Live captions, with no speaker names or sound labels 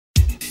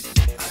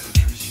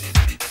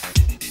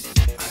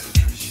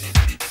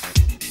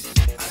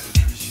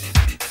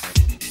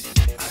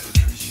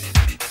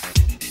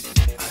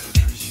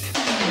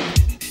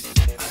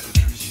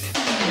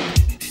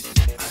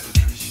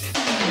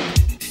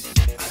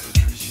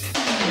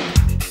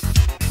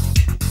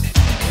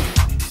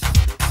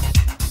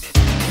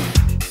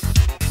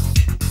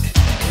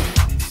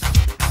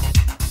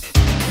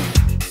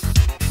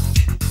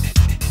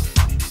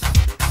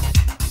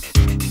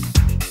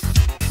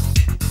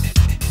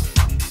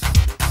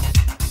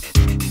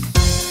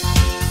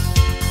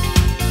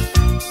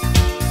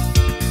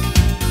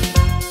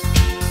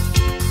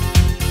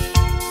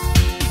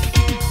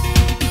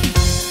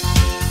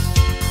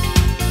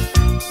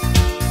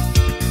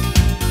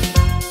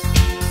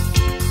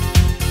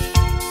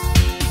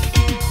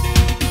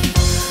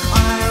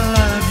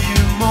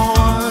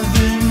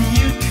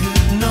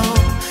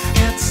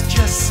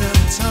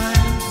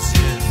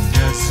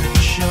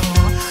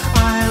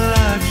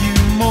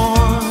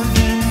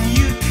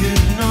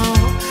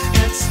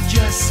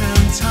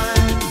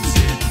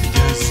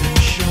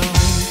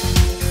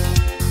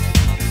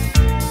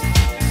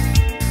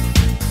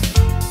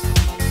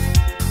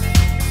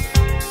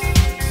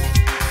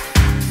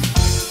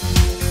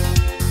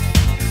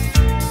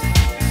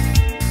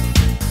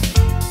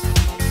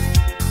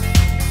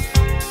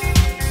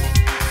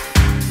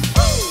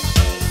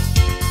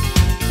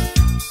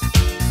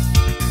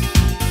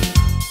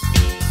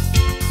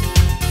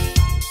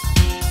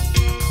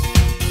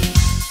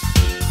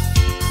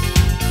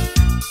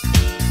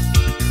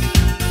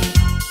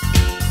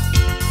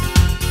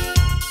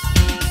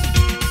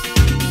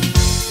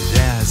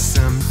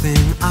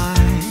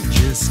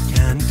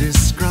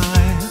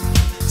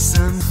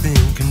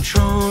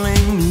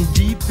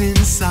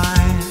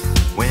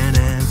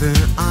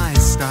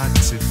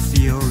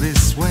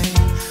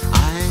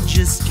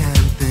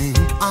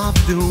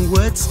the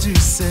words to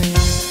say.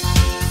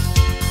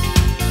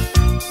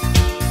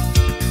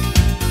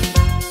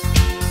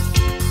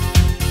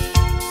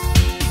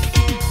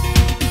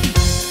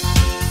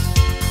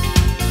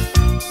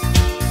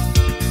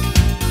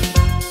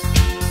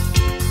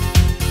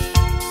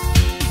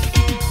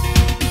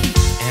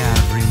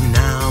 Every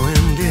now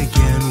and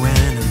again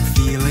when I'm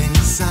feeling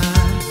sad,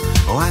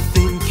 oh, I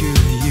think of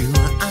you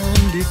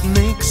and it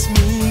makes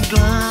me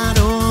glad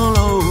all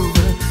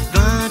over,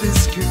 glad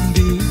as can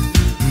be.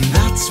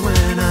 That's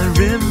when I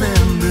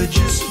remember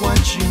just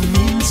what you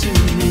mean to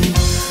me.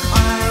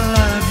 I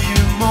love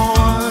you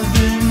more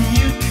than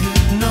you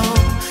could know.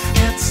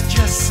 It's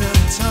just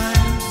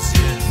sometimes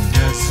it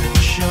doesn't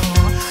show.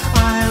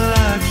 I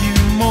love you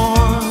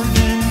more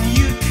than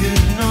you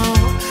could know.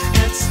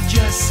 It's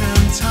just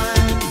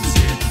sometimes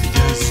it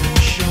doesn't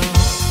show.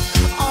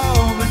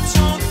 Oh, but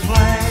don't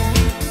play,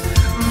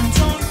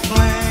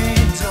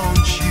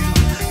 don't you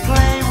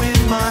play with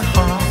my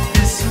heart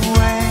this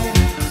way.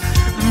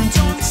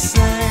 Don't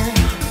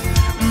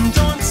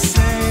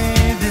say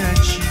that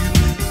you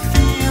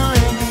feel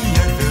any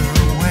other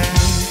way.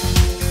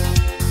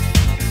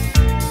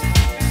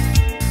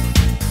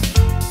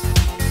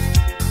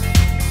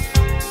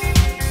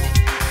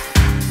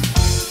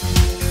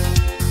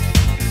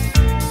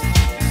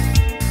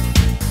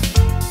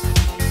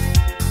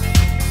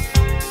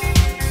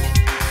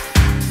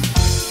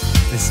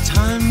 There's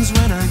times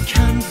when I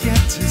can't get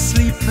to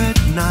sleep at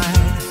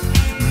night.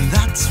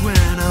 That's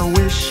when I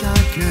wish I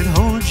could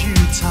hold you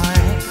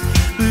tight.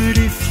 But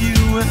if you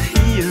were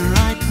here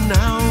right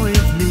now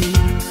with me,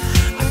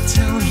 I'd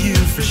tell you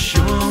for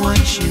sure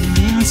what you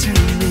mean to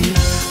me.